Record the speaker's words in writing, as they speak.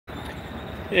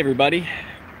Hey everybody,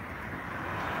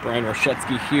 Bryan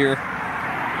Roschetzky here.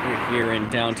 We're here in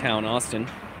downtown Austin,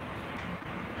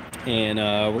 and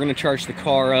we're going to charge the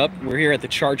car up. We're here at the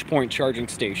ChargePoint charging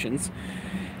stations,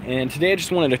 and today I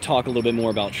just wanted to talk a little bit more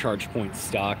about ChargePoint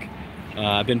stock.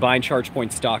 I've been buying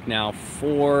ChargePoint stock now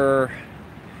for,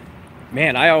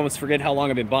 man, I almost forget how long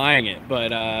I've been buying it,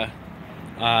 but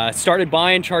started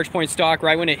buying ChargePoint stock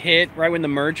right when it hit, right when the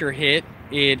merger hit.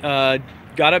 It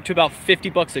got up to about 50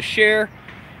 bucks a share.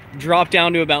 Dropped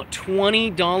down to about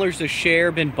 $20 a share.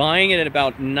 Been buying it at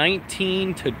about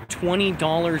 $19 to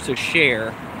 $20 a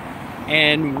share.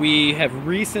 And we have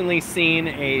recently seen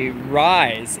a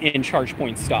rise in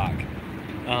ChargePoint stock.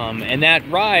 And that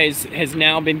rise has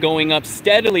now been going up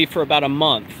steadily for about a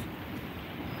month.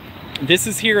 This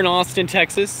is here in Austin,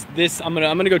 Texas. I'm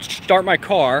gonna go start my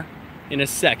car in a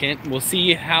second. We'll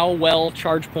see how well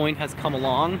ChargePoint has come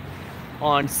along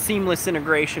on seamless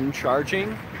integration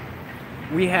charging.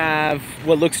 We have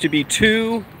what looks to be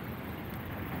 2,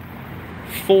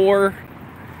 4,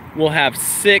 we'll have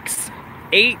 6,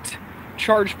 8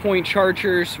 ChargePoint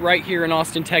chargers right here in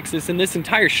Austin, Texas. And this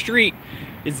entire street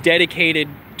is dedicated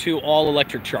to all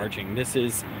electric charging. This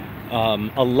is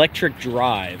Electric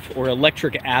Drive or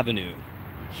Electric Avenue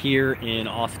here in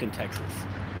Austin, Texas.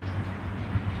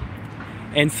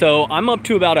 And so I'm up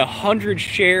to about 100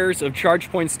 shares of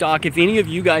ChargePoint stock. If any of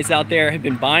you guys out there have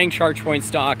been buying ChargePoint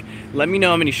stock, let me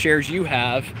know how many shares you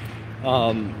have,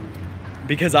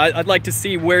 because I'd like to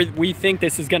see where we think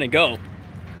this is going to go.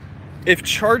 If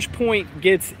ChargePoint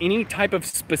gets any type of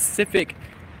specific,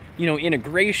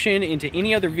 integration into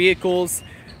any other vehicles,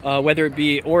 whether it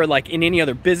be, or like in any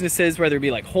other businesses, whether it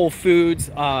be like Whole Foods,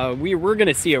 we're going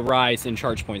to see a rise in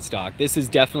ChargePoint stock. This is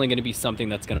definitely going to be something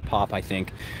that's going to pop, I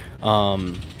think,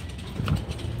 in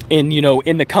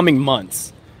the coming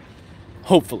months,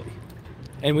 hopefully.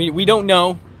 And we don't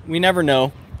know, we never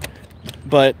know,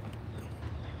 but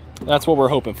that's what we're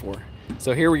hoping for.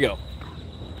 So here we go.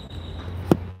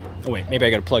 Oh wait, maybe I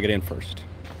gotta plug it in first.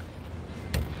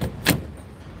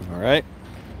 All right,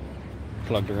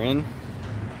 plugged her in.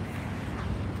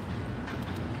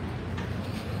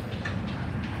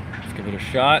 Let's give it a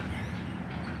shot.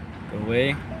 Go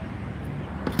away.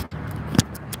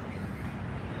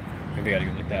 Maybe I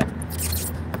gotta go like that.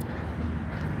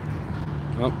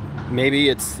 Well, maybe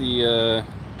it's the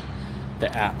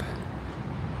app.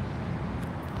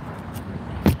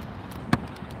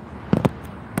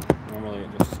 Normally it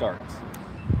just starts.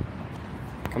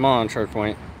 Come on,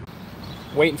 ChargePoint.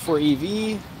 Waiting for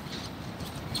EV.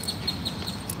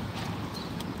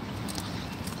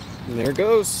 And there it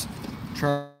goes.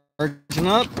 Charging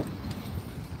up.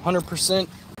 100%.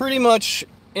 Pretty much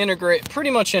integrated. Pretty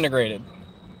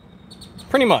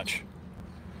much.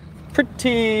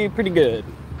 Pretty good.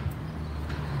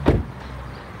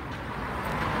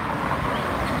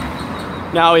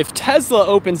 Now, if Tesla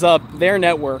opens up their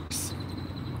networks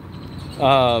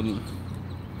to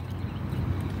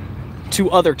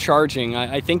other charging,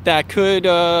 I think that could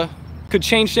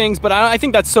change things, but I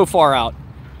think that's so far out.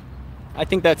 I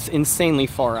think that's insanely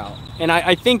far out. And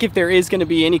I think if there is going to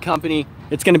be any company,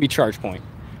 it's going to be ChargePoint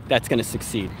that's going to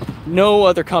succeed. No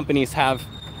other companies have.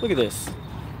 Look at this.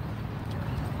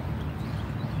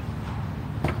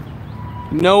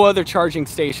 No other charging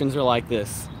stations are like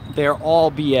this. They're all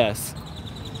BS.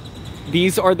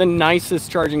 These are the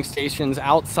nicest charging stations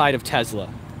outside of Tesla.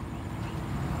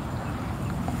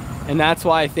 And that's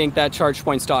why I think that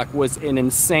ChargePoint stock was an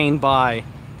insane buy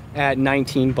at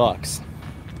 19 bucks.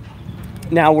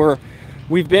 Now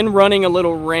we've been running a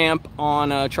little ramp on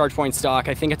ChargePoint stock.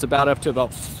 I think it's about up to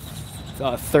about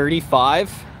 30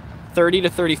 to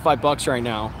 35 bucks right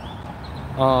now.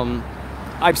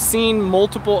 I've seen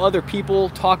multiple other people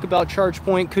talk about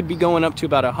ChargePoint could be going up to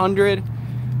about 100.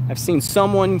 I've seen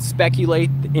someone speculate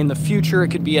in the future it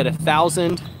could be at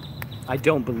 1,000. I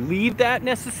don't believe that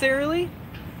necessarily,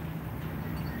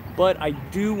 but I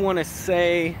do want to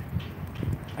say,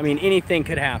 anything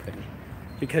could happen,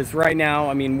 because right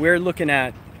now, we're looking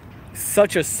at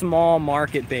such a small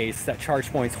market base that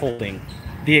ChargePoint's holding.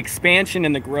 The expansion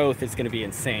and the growth is going to be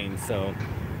insane. So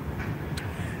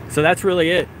that's really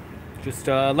it. Just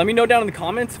let me know down in the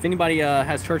comments if anybody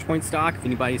has ChargePoint stock, if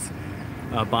anybody's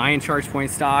buying ChargePoint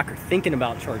stock or thinking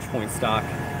about ChargePoint stock.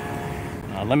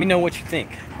 Let me know what you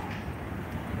think.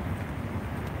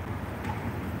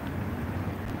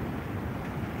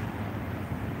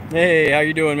 Hey, how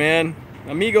you doing, man?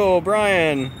 Amigo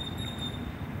Bryan.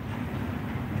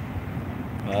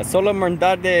 Solo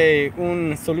mandarle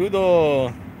un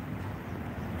saludo.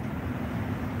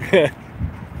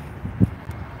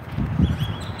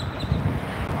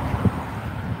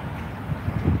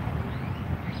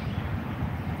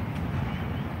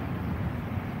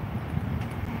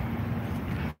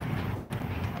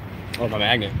 Oh, my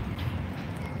magnet.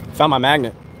 Found my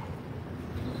magnet.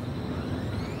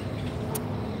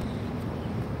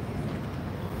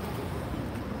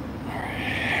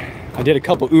 I did a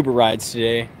couple Uber rides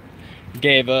today.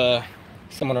 Gave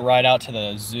someone a ride out to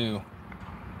the zoo.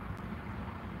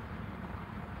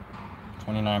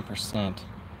 29%.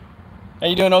 How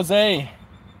you doing, Jose?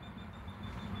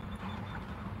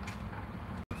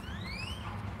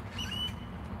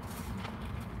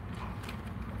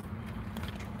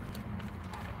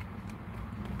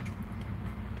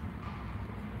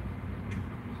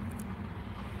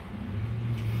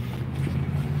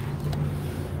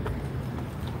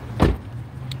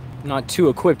 Not too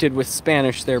equipped with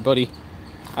Spanish there, buddy.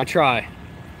 I try.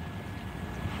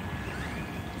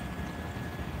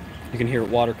 You can hear it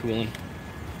water cooling.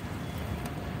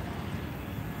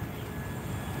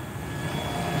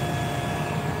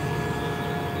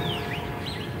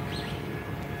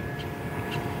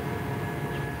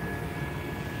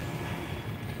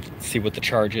 Let's see what the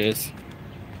charge is.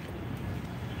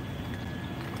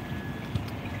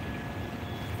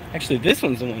 Actually, this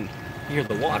one's the one. You hear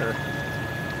the water.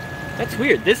 That's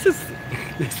weird. This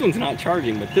one's not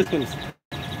charging, but this one's the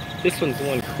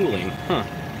one cooling. Huh.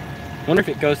 Wonder if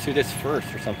it goes through this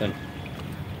first or something.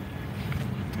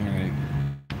 All right.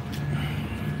 I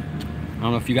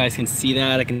don't know if you guys can see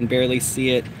that. I can barely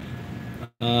see it.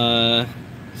 So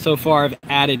far I've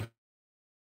added,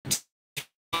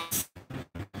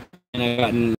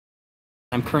 and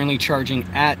I'm currently charging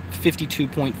at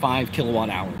 52.5 kilowatt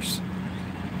hours.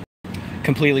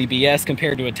 Completely BS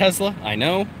compared to a Tesla, I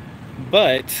know,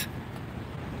 but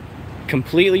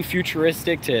completely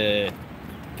futuristic to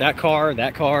that car,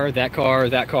 that car, that car,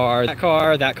 that car, that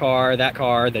car, that car, that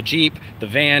car, the Jeep, the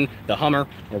van, the Hummer,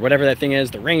 or whatever that thing is,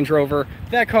 the Range Rover,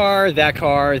 that car, that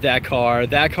car, that car,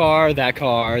 that car, that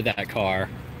car, that car,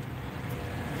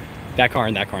 that car,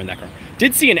 and that car, and that car.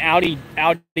 Did see an Audi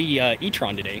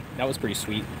e-tron today. That was pretty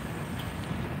sweet.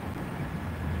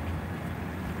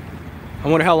 I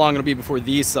wonder how long it'll be before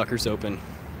these suckers open.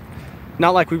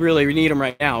 Not like we really need them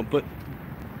right now, but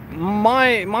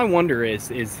my wonder is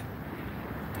if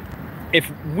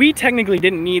we technically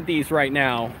didn't need these right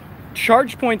now,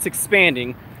 ChargePoint's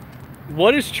expanding.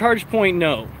 What does ChargePoint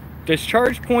know? Does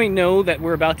ChargePoint know that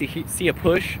we're about to see a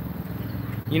push?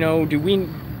 You know, do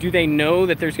they know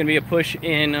that there's going to be a push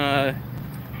in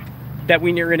that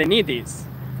we're going to need these?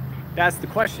 That's the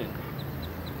question.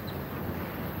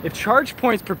 If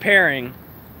ChargePoint's preparing,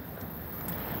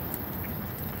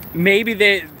 maybe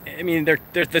the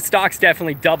stock's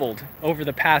definitely doubled over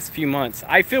the past few months.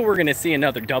 I feel we're going to see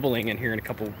another doubling in here in a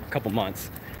couple months.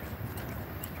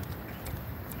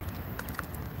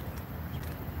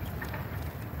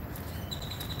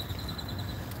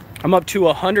 I'm up to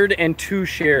 102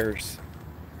 shares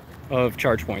of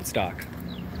ChargePoint stock.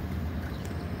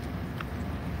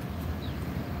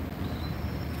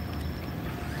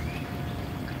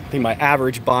 I think my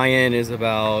average buy-in is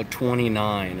about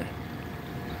 29.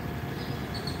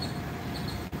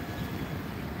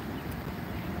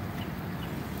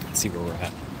 Let's see where we're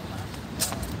at.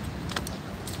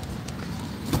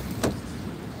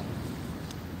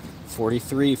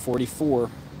 $43, $44.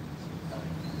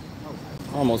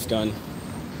 Almost done.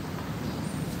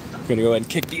 I'm gonna go ahead and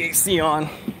kick the AC on.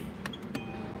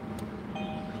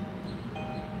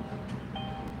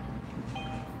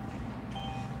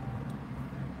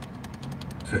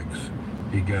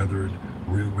 He gathered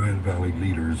Rio Grande Valley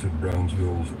leaders in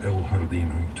Brownsville's El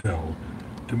Jardín Hotel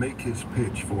to make his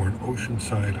pitch for an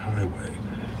oceanside highway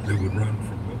that would run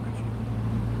from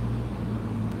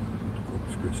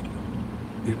Corpus Christi.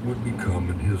 It would become,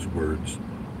 in his words,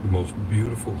 the most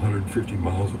beautiful 150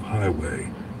 miles of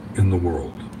highway in the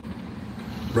world.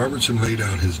 Robertson laid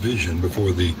out his vision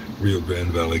before the Rio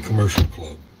Grande Valley Commercial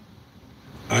Club.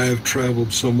 "I have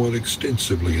traveled somewhat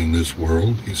extensively in this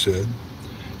world," he said,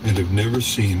 "and have never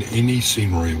seen any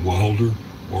scenery wilder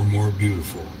or more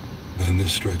beautiful than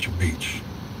this stretch of beach."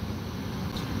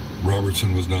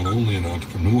 Robertson was not only an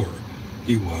entrepreneur,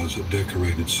 he was a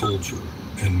decorated soldier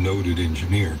and noted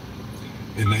engineer.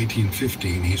 In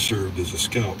 1915, he served as a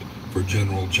scout for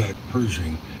General Jack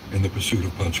Pershing in the pursuit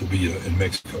of Pancho Villa in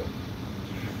Mexico.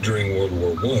 During World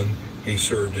War I, he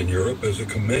served in Europe as a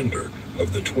commander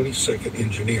of the 22nd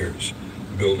Engineers,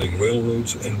 building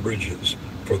railroads and bridges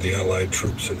for the Allied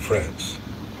troops in France.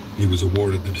 He was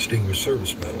awarded the Distinguished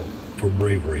Service Medal for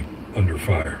bravery under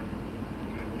fire.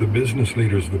 The business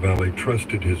leaders of the valley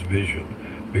trusted his vision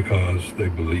because they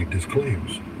believed his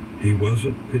claims. He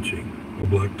wasn't pitching a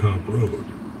blacktop road.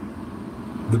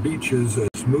 "The beach is as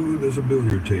smooth as a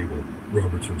billiard table,"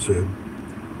 Robertson said.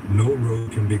 "No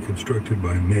road can be constructed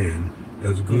by man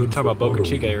as good talk for about Boca auto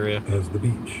Chica area as the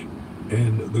beach,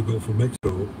 and the Gulf of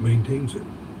Mexico maintains it.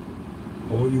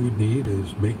 All you would need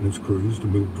is maintenance crews to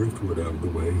move driftwood out of the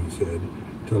way, he said,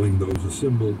 telling those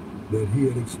assembled that he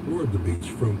had explored the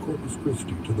beach from Corpus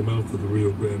Christi to the mouth of the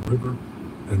Rio Grande River,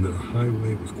 and that a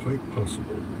highway was quite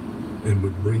possible and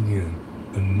would bring in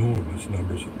enormous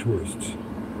numbers of tourists.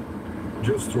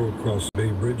 Just throw across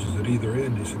bay bridges at either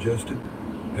end, he suggested,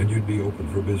 and you'd be open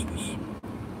for business.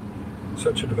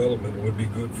 Such a development would be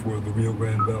good for the Rio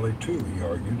Grande Valley too, he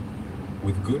argued.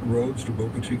 With good roads to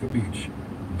Boca Chica Beach,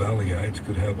 Valleyites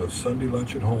could have a Sunday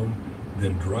lunch at home,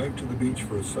 then drive to the beach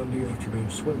for a Sunday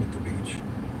afternoon swim at the beach,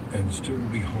 and still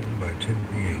be home by 10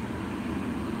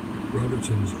 p.m.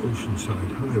 Robertson's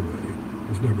Oceanside Highway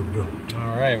was never developed.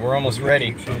 All right, we're almost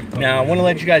ready. Now, I want to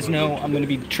let you guys know I'm going to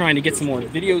be trying to get some more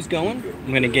videos going. I'm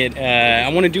going to get, I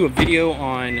want to do a video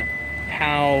on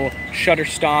how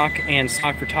Shutterstock and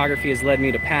stock photography has led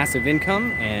me to passive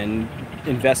income and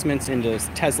investments into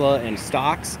Tesla and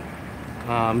stocks.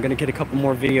 I'm gonna get a couple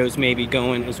more videos maybe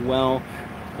going as well,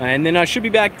 and then I should be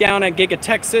back down at Giga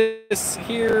Texas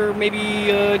here maybe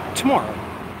tomorrow.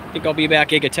 I think I'll be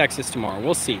back at Giga Texas tomorrow.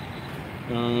 We'll see.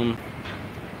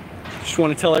 Just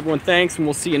want to tell everyone thanks, and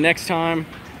we'll see you next time.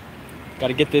 Got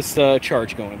to get this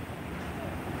charge going.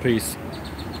 Peace.